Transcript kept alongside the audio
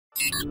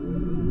Good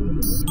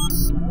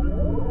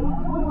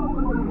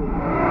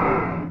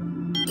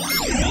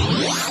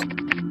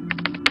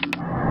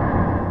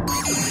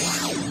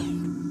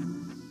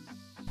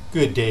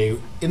day.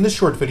 In this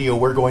short video,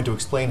 we're going to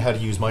explain how to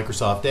use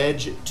Microsoft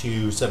Edge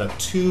to set up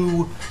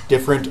two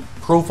different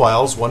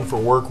profiles, one for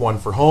work, one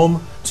for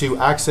home, to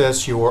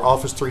access your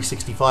Office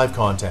 365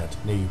 content.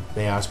 Now you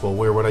may ask, well,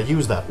 where would I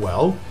use that?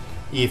 Well,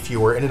 if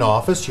you are in an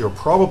office, your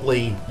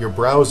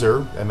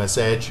browser, MS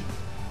Edge,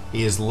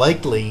 is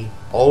likely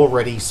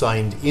already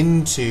signed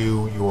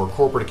into your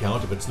corporate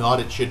account. If it's not,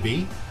 it should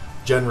be,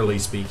 generally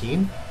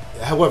speaking.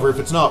 However, if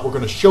it's not, we're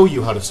going to show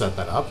you how to set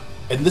that up.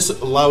 And this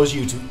allows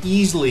you to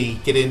easily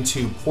get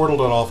into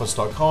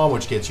portal.office.com,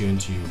 which gets you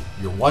into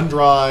your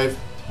OneDrive,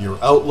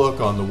 your Outlook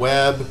on the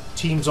web,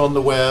 Teams on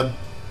the web,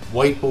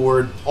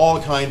 Whiteboard,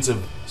 all kinds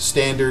of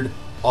standard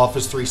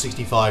Office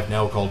 365,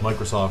 now called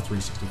Microsoft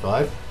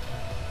 365,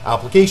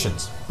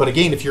 applications. But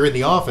again, if you're in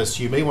the office,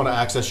 you may want to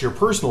access your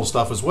personal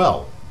stuff as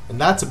well. And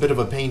that's a bit of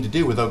a pain to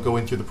do without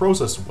going through the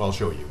process I'll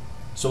show you.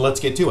 So let's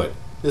get to it.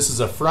 This is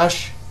a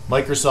fresh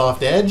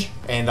Microsoft Edge,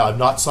 and I'm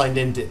not signed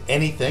into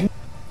anything.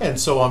 And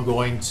so I'm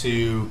going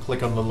to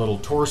click on the little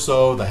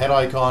torso, the head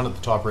icon at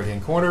the top right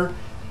hand corner,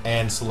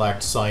 and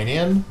select sign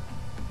in.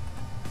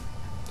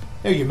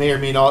 Now you may or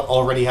may not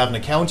already have an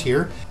account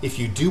here. If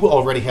you do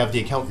already have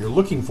the account you're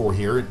looking for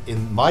here,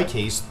 in my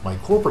case, my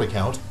corporate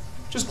account,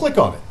 just click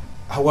on it.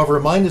 However,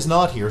 mine is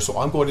not here, so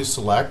I'm going to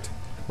select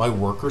my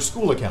work or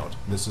school account.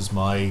 This is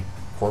my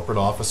corporate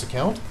office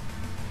account,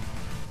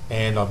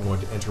 and I'm going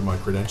to enter my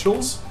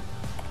credentials.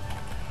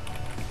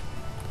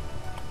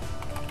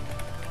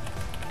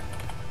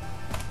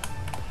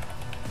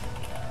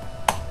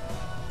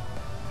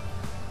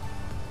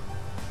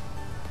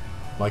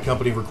 My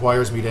company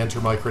requires me to enter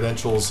my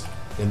credentials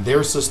in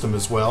their system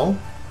as well.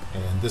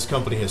 And this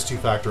company has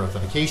two-factor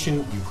authentication.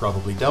 You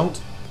probably don't.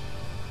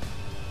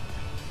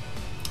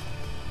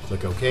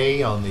 Click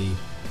OK on the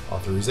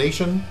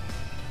authorization.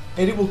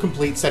 And it will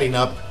complete setting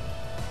up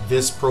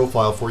this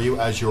profile for you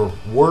as your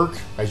work,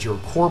 as your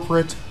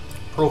corporate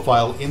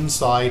profile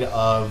inside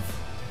of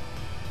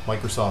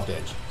Microsoft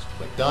Edge. So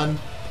click Done.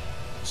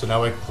 So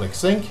now I can click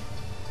Sync.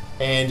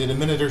 And in a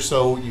minute or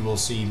so, you will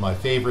see my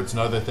favorites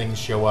and other things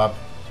show up.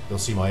 You'll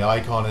see my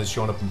icon is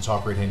shown up in the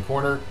top right-hand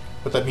corner.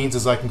 What that means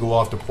is I can go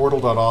off to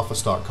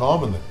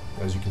portal.office.com, and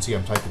as you can see,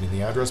 I'm typing in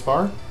the address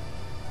bar.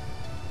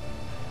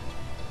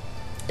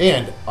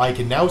 And I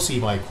can now see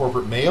my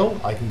corporate mail.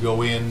 I can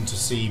go in to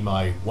see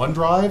my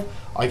OneDrive.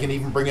 I can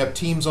even bring up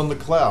Teams on the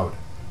cloud.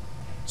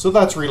 So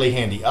that's really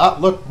handy.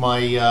 Look,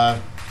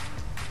 my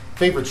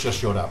favorites just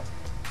showed up.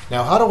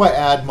 Now, how do I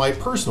add my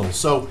personal?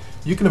 So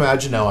you can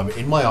imagine now I'm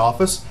in my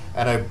office,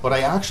 but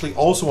I actually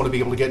also want to be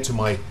able to get to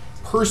my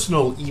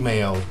personal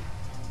email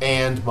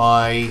and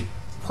my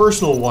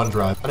personal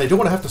OneDrive, and I don't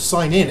want to have to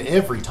sign in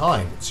every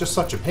time. It's just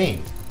such a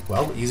pain.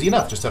 Well, easy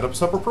enough, just set up a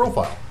separate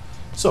profile.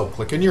 So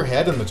click on your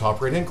head in the top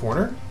right hand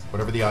corner,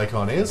 whatever the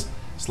icon is,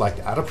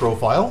 select add a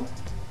profile.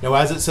 Now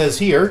as it says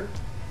here,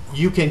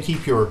 you can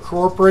keep your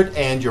corporate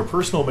and your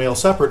personal mail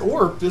separate,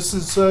 or this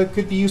is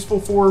could be useful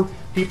for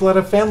people that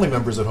have family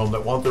members at home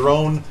that want their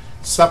own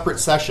separate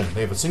session.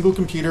 They have a single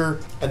computer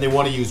and they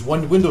want to use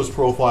one Windows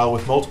profile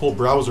with multiple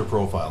browser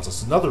profiles.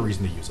 That's another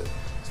reason to use it.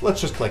 So let's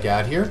just click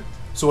add here.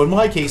 So in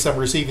my case, I'm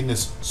receiving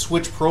this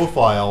switch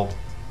profile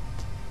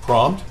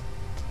prompt,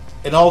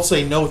 and I'll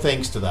say no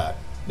thanks to that.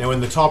 Now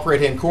in the top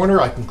right hand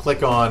corner, I can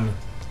click on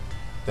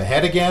the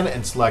head again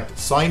and select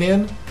sign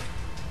in.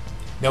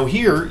 Now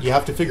here you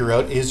have to figure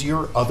out, is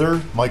your other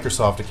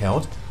Microsoft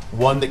account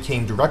one that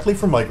came directly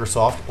from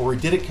Microsoft, or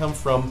did it come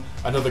from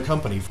another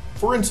company?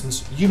 For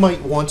instance, you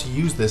might want to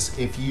use this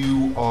if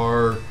you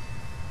are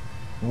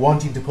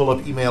wanting to pull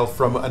up email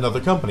from another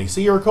company.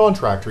 Say you're a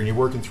contractor and you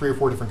work in 3 or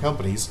 4 different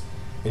companies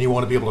and you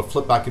want to be able to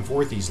flip back and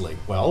forth easily.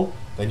 Well,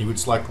 then you would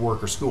select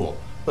work or school.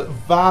 But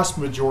vast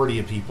majority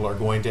of people are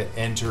going to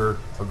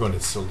going to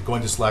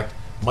select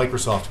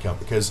Microsoft account,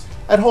 because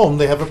at home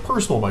they have a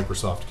personal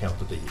Microsoft account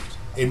that they use.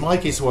 In my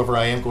case, however,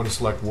 I am going to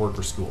select work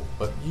or school,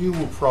 but you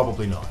will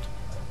probably not.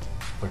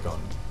 Click on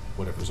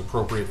whatever is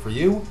appropriate for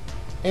you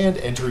and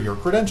enter your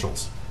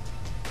credentials.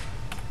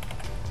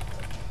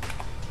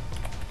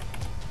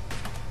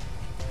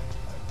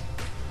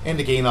 And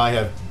again, I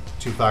have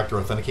two-factor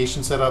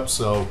authentication set up,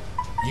 so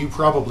you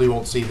probably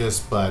won't see this,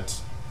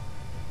 but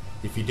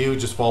if you do,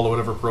 just follow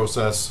whatever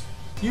process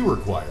you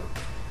require.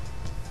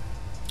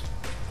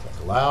 Click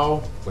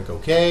allow, click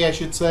OK, I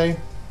should say,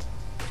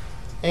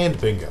 and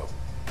bingo.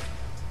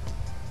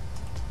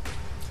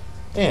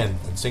 And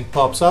when sync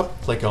pops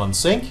up, click on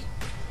sync.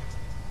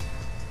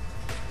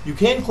 You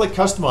can click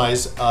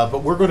customize,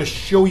 but we're going to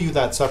show you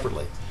that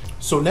separately.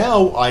 So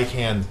now I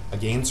can,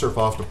 again, surf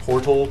off to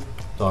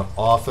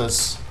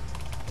portal.office.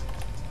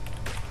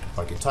 If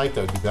I could type,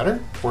 that would be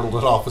better.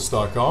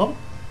 Portal.office.com.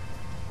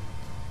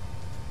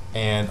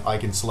 And I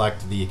can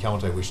select the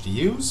account I wish to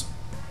use.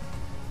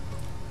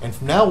 And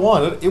from now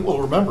on, it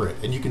will remember it.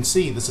 And you can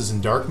see this is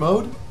in dark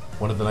mode,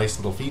 one of the nice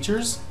little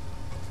features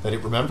that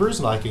it remembers.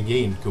 And I can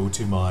again go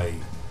to my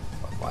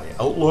my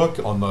Outlook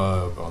on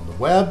the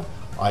web.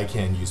 I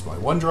can use my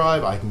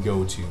OneDrive. I can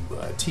go to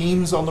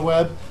Teams on the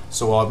web.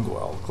 So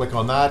I'll click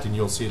on that, and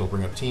you'll see it'll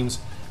bring up Teams.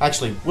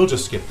 Actually, we'll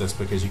just skip this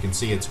because you can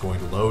see it's going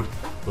to load.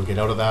 We'll get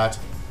out of that.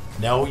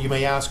 Now you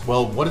may ask,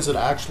 well, what is it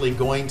actually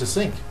going to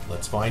sync?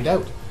 Let's find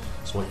out.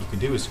 So what you can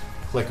do is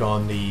click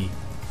on the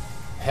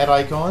head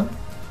icon,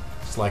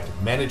 select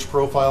Manage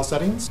Profile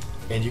Settings,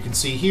 and you can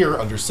see here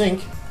under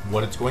Sync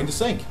what it's going to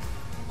sync.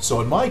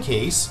 So in my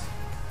case,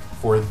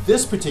 for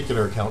this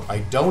particular account, I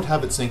don't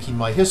have it syncing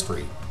my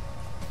history,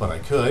 but I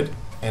could,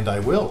 and I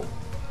will.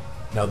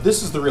 Now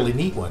this is the really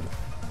neat one.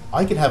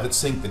 I can have it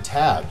sync the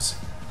tabs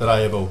that I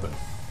have open.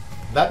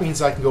 That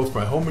means I can go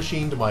from my home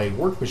machine to my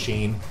work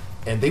machine,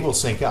 and they will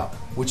sync up,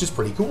 which is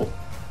pretty cool.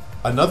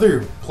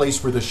 Another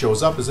place where this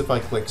shows up is if I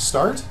click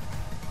Start,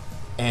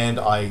 and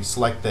I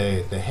select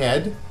the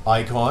head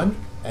icon,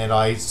 and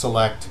I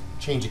select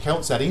Change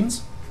Account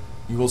Settings,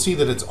 you will see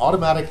that it's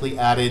automatically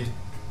added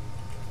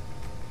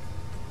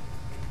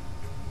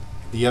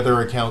the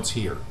other accounts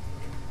here.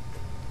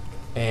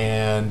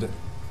 And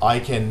I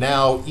can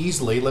now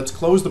easily, let's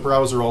close the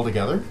browser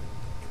altogether,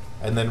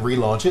 and then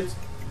relaunch it.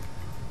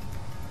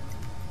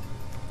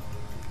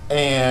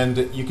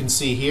 And you can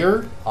see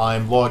here,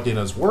 I'm logged in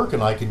as work,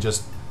 and I can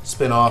just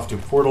spin off to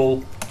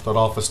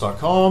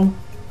portal.office.com,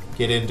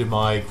 get into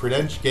my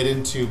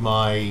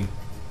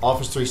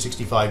Office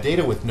 365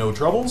 data with no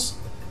troubles.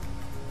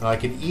 And I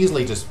can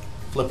easily just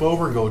flip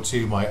over and go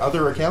to my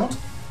other account.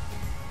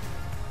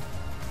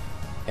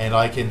 And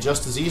I can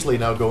just as easily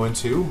now go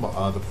into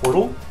the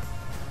portal.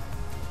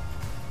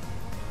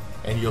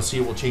 And you'll see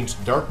it will change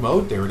to dark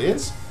mode. There it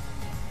is.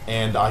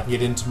 And I can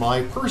get into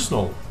my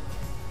personal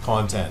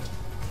content.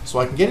 So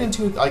I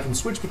can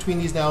switch between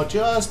these now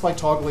just by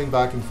toggling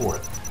back and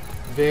forth.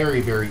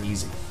 Very, very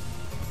easy.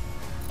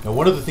 Now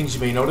one of the things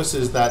you may notice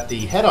is that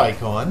the head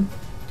icon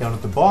down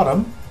at the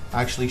bottom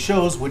actually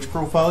shows which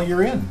profile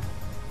you're in,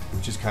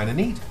 which is kind of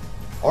neat.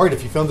 Alright,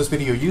 if you found this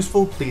video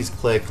useful, please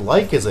click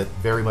like, as it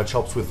very much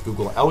helps with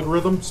Google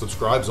algorithm.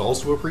 Subscribe is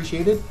also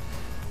appreciated.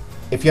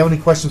 If you have any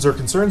questions or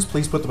concerns,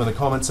 please put them in the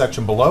comment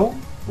section below.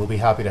 We'll be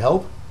happy to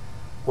help.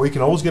 Or you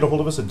can always get a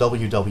hold of us at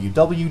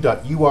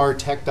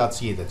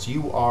www.urtech.ca. That's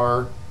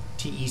urtech.ca.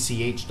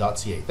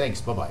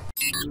 Thanks, bye-bye.